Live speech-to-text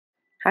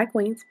Hi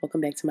Queens,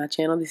 welcome back to my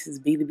channel. This is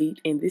BetheBeat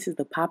and this is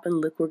the poppin'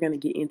 look we're going to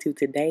get into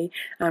today.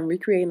 I'm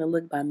recreating a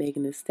look by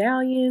Megan Thee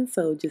Stallion,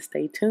 so just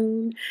stay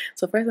tuned.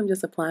 So first I'm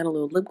just applying a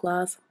little lip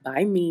gloss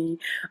by me,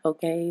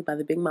 okay, by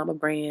the Big Mama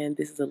brand.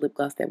 This is a lip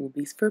gloss that will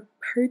be for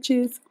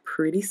purchase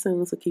pretty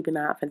soon, so keep an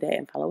eye out for that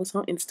and follow us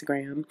on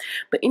Instagram.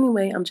 But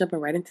anyway, I'm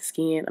jumping right into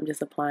skin. I'm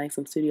just applying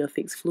some Studio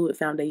Fix Fluid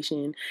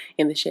Foundation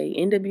in the shade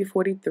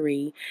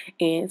NW43,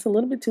 and it's a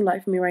little bit too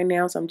light for me right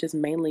now, so I'm just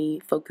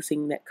mainly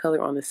focusing that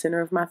color on the center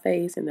of my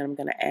face, and then I'm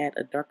going to add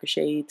a darker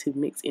shade to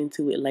mix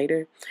into it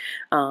later.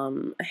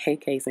 Hey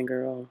Kason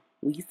girl,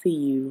 we see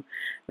you.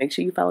 Make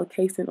sure you follow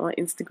Kason on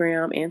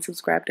Instagram and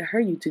subscribe to her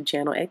YouTube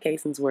channel at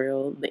Kason's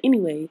World. But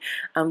anyway,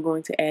 I'm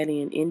going to add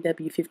in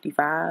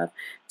NW55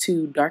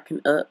 to darken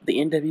up the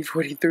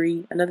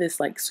NW43. I know this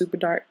like super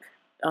dark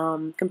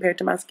compared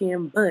to my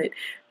skin, but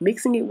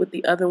mixing it with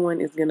the other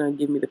one is gonna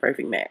give me the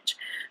perfect match.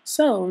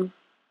 So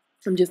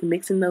I'm just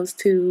mixing those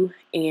two,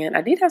 and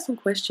I did have some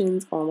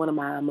questions on one of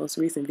my most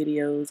recent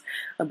videos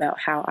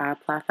about how I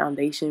apply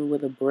foundation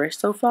with a brush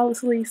so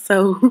flawlessly.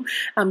 So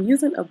I'm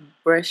using a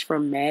brush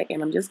from MAC,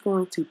 and I'm just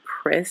going to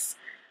press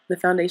the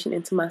foundation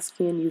into my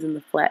skin using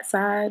the flat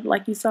side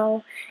like you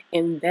saw,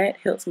 and that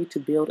helps me to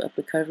build up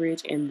the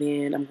coverage. And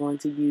then I'm going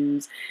to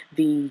use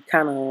the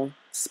kind of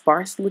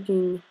sparse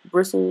looking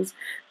bristles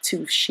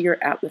to shear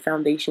out the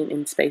foundation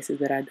in spaces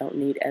that I don't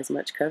need as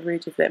much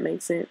coverage, if that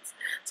makes sense.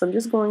 So I'm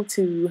just going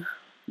to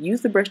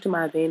use the brush to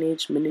my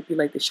advantage,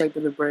 manipulate the shape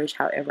of the brush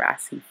however I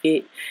see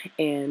fit,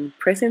 and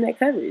press in that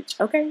coverage,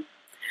 okay?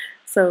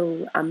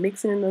 So I'm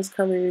mixing in those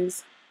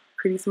colors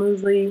pretty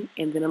smoothly,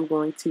 and then I'm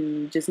going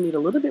to just need a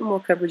little bit more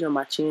coverage on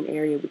my chin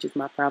area, which is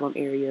my problem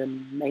area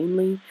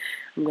mainly.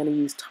 I'm going to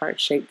use Tarte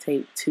Shape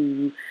Tape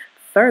to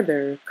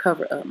further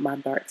cover up my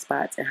dark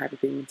spots and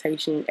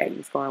hyperpigmentation,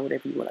 acne scar,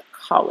 whatever you want to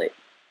call it.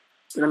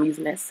 And I'm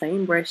using that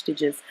same brush to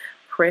just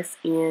press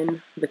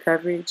in the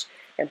coverage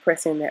and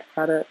press in that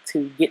product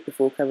to get the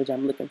full coverage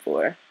I'm looking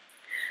for.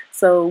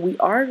 So we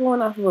are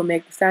going off of a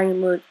Meg Thee Stallion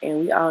look,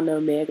 and we all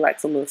know Meg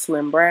likes a little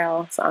slim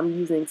brow. So I'm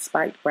using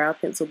Spiked Brow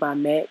Pencil by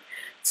MAC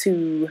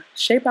to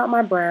shape out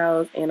my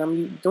brows, and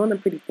I'm doing them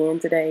pretty thin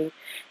today.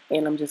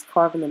 And I'm just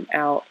carving them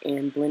out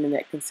and blending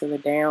that concealer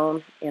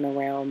down and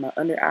around my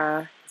under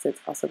eye, because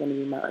it's also going to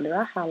be my under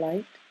eye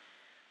highlight.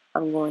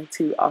 I'm going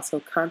to also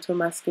contour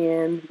my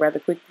skin rather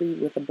quickly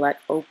with a black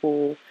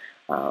opal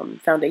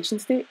foundation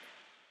stick.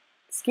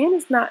 Skin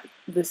is not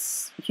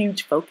this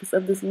huge focus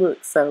of this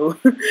look, so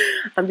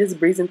I'm just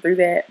breezing through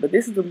that. But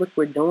this is the look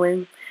we're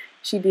doing.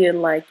 She did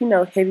like, you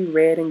know, heavy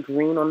red and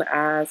green on the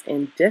eyes,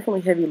 and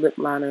definitely heavy lip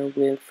liner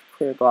with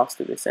clear gloss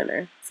through the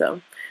center.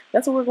 So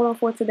that's what we're going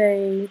for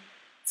today.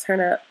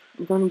 Turn up.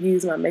 I'm going to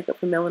use my Makeup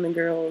for Melanin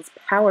Girls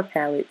Power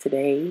Palette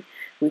today,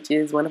 which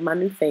is one of my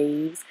new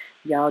faves.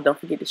 Y'all don't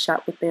forget to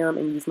shop with them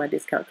and use my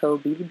discount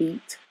code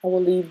BetheBeat. I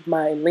will leave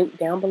my link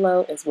down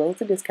below as well as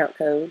the discount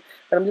code,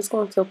 but I'm just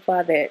going to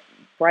apply that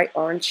bright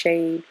orange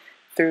shade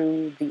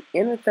through the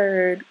inner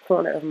third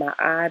corner of my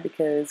eye,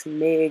 because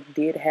Meg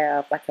did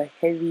have like a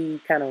heavy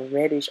kind of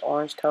reddish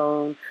orange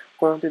tone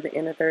going through the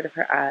inner third of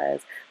her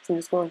eyes. So I'm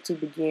just going to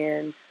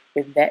begin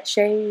with that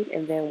shade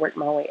and then work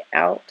my way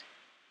out.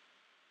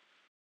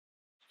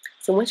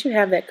 So once you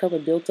have that color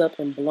built up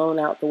and blown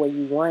out the way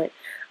you want,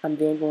 I'm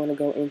then going to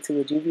go into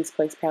a Juvia's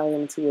Place palette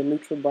into a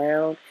neutral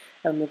brown,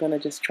 and we're going to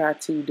just try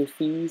to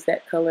diffuse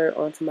that color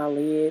onto my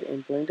lid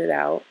and blend it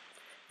out.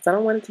 So I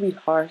don't want it to be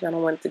harsh. I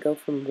don't want it to go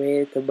from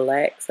red to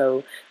black.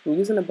 So I'm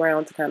using the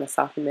brown to kind of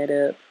soften that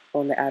up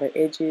on the outer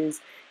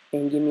edges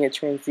and give me a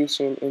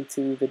transition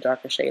into the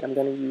darker shade I'm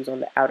going to use on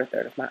the outer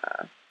third of my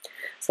eye.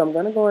 So I'm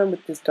going to go in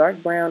with this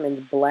dark brown and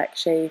the black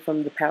shade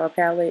from the Power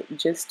Palette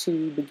just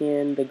to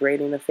begin the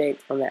grading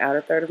effect on the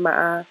outer third of my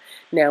eye.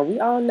 Now, we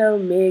all know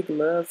Meg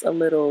loves a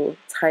little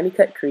tiny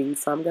cut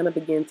crease, so I'm going to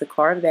begin to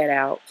carve that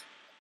out.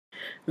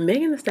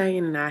 Megan Thee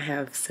Stallion and I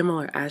have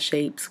similar eye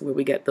shapes where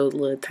we got those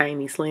little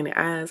tiny slanted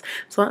eyes,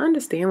 so I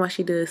understand why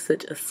she does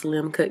such a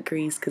slim cut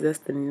crease, because that's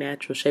the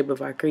natural shape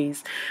of our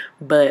crease.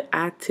 But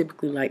I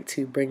typically like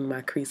to bring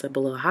my crease up a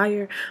little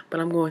higher,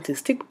 but I'm going to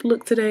stick with the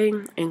look today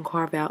and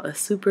carve out a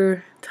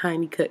super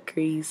tiny cut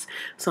crease.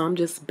 So I'm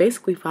just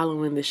basically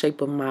following the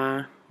shape of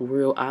my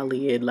real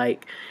eyelid.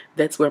 Like,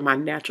 that's where my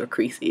natural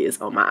crease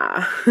is on my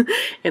eye.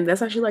 And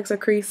that's how she likes her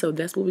crease, so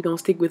that's what we're gonna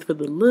stick with for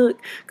the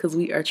look, because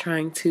we are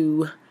trying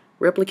to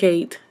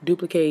replicate,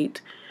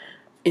 duplicate,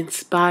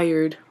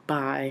 inspired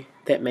by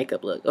that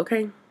makeup look,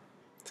 okay?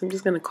 So I'm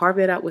just going to carve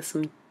that out with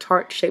some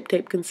Tarte Shape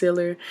Tape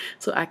Concealer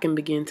so I can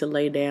begin to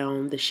lay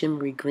down the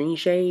shimmery green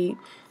shade.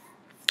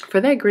 For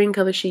that green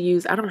color she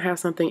used, I don't have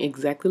something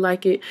exactly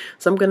like it,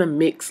 so I'm going to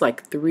mix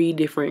like 3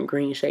 different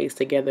green shades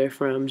together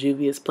from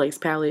Juvia's Place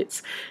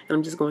palettes, and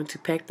I'm just going to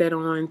pack that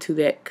on to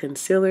that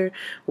concealer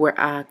where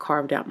I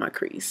carved out my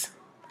crease.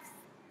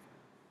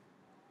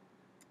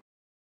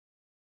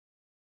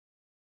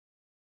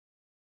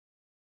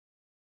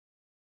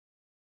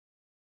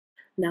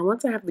 Now,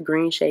 once I have the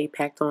green shade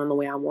packed on the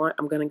way I want,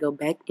 I'm going to go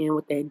back in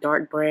with that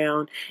dark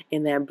brown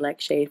and that black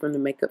shade from the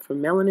Makeup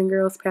from Melanin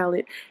Girls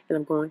palette. And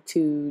I'm going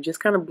to just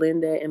kind of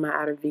blend that in my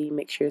outer V,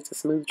 make sure it's a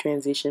smooth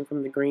transition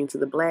from the green to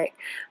the black.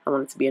 I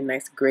want it to be a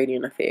nice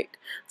gradient effect.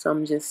 So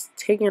I'm just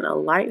taking a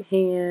light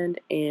hand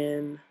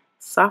and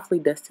softly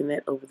dusting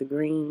that over the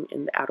green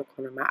in the outer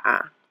corner of my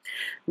eye.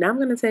 Now I'm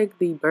going to take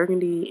the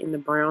burgundy and the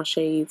brown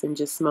shades and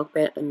just smoke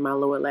that in my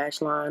lower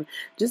lash line.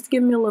 Just to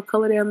give me a little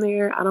color down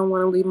there. I don't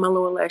want to leave my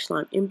lower lash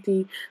line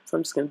empty, so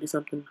I'm just going to do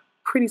something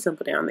pretty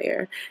simple down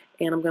there.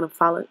 And I'm going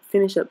to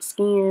finish up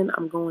skin.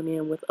 I'm going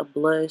in with a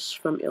blush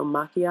from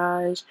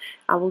Makiage.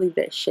 I will leave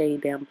that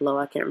shade down below.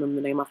 I can't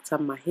remember the name off the top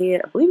of my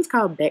head. I believe it's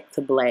called Back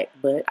to Black,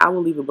 but I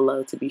will leave it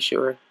below to be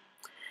sure.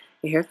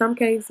 And here's some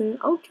casing.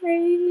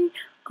 Okay.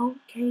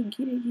 Okay,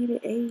 get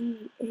it,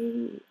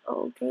 ayy.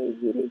 Okay,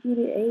 get it,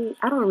 ayy.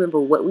 I don't remember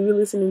what we were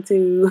listening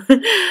to.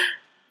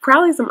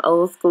 Probably some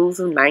old school,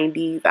 some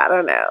 90s, I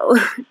don't know.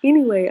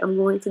 Anyway, I'm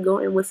going to go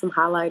in with some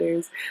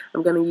highlighters.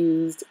 I'm going to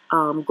use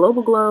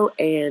Global Glow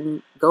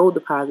and Gold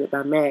Deposit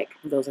by MAC.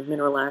 Those are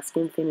mineralized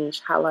skin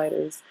finish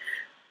highlighters.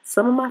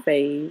 Some of my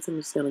faves. I'm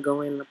just going to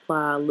go in and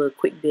apply a little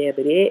quick dab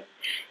of it.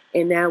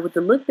 And now with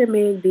the look that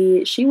Meg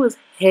did, she was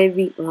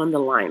heavy on the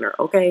liner,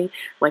 okay?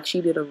 Like she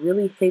did a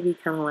really heavy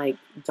kind of like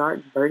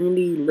dark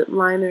burgundy lip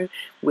liner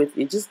with,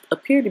 it just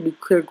appeared to be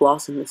clear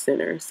gloss in the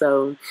center.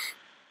 So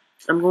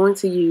I'm going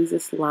to use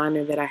this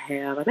liner that I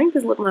have. I think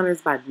this lip liner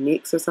is by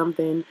NYX or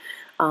something.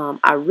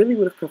 I really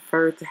would have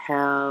preferred to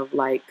have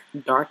like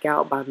Dark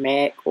Out by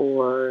MAC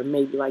or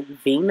maybe like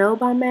Vino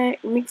by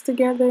MAC mixed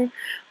together,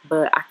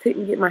 but I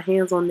couldn't get my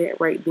hands on that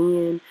right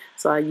then,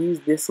 so I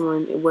used this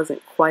one. It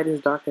wasn't quite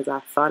as dark as I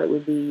thought it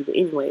would be, but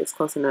anyway, it's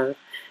close enough.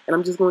 And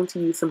I'm just going to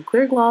use some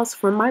clear gloss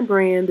from my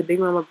brand, the Big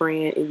Mama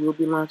brand. It will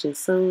be launching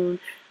soon.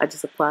 I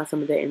just apply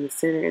some of that in the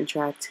center and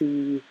try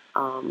to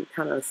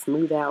kind of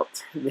smooth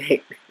out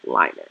that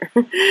liner.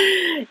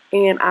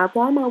 And I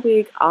apply my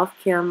wig off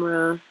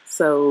camera.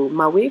 So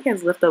my wig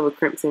has leftover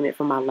crimps in it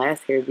from my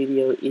last hair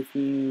video. If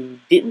you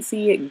didn't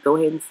see it, go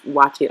ahead and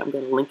watch it. I'm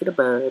going to link it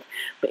above.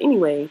 But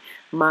anyway,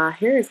 my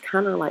hair is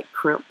kind of like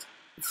crimped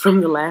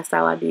from the last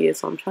style I did,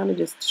 so I'm trying to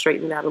just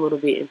straighten it out a little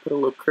bit and put a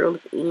little curl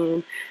at the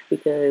end,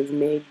 because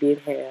Meg did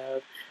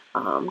have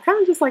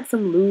kind of just like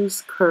some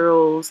loose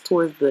curls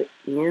towards the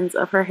ends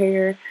of her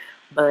hair,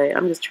 but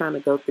I'm just trying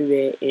to go through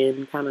that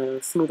and kind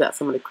of smooth out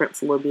some of the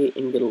crimps a little bit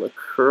and get a little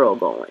curl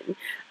going.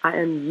 I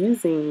am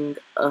using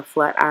a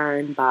flat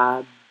iron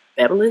by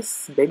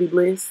Baby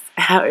Bliss,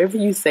 however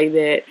you say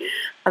that.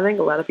 I think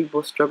a lot of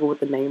people struggle with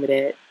the name of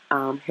that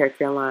hair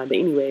care line, but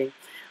anyway,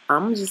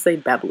 I'm going to just say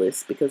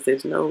Babyliss because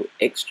there's no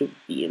extra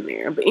B in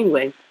there. But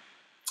anyway,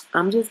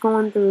 I'm just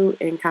going through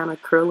and kind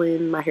of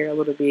curling my hair a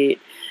little bit.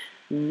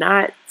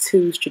 Not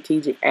too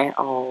strategic at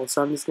all.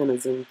 So I'm just going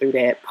to zoom through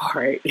that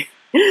part.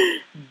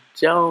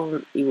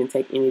 Don't even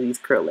take any of these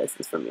curl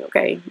lessons from me,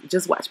 okay?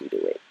 Just watch me do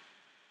it.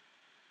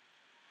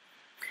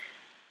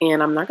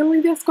 And I'm not going to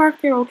leave that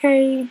scarf there,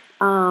 okay?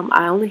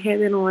 I only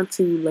had that on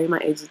to lay my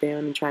edges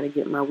down and try to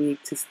get my wig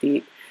to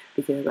stick,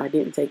 because I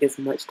didn't take as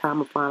much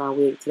time applying my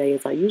wig today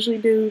as I usually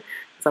do,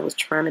 because I was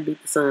trying to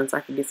beat the sun so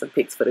I could get some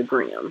pics for the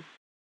gram.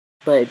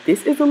 But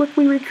this is the look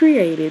we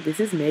recreated. This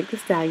is Meg Thee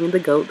Stallion, the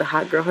GOAT, the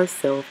hot girl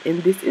herself,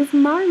 and this is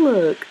my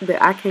look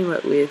that I came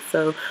up with.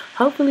 So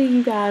hopefully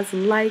you guys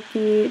like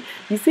it.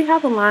 You see how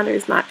the liner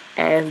is not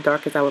as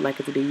dark as I would like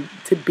it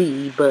to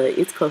be, but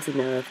it's close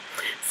enough.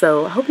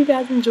 So I hope you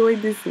guys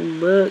enjoyed this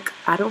look.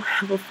 I don't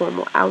have a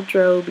formal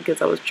outro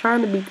because I was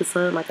trying to beat the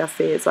sun, like I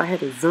said, so I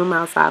had to zoom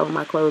outside with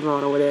my clothes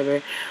on or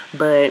whatever.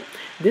 But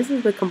this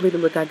is the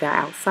completed look I got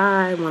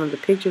outside, one of the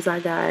pictures I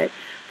got.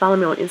 Follow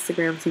me on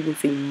Instagram so you can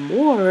see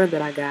more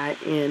that I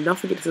got. And don't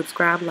forget to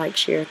subscribe, like,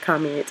 share,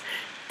 comment,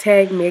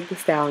 tag Meg Thee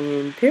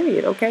Stallion,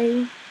 period,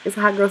 okay? It's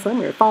a hot girl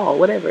summer, fall,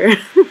 whatever.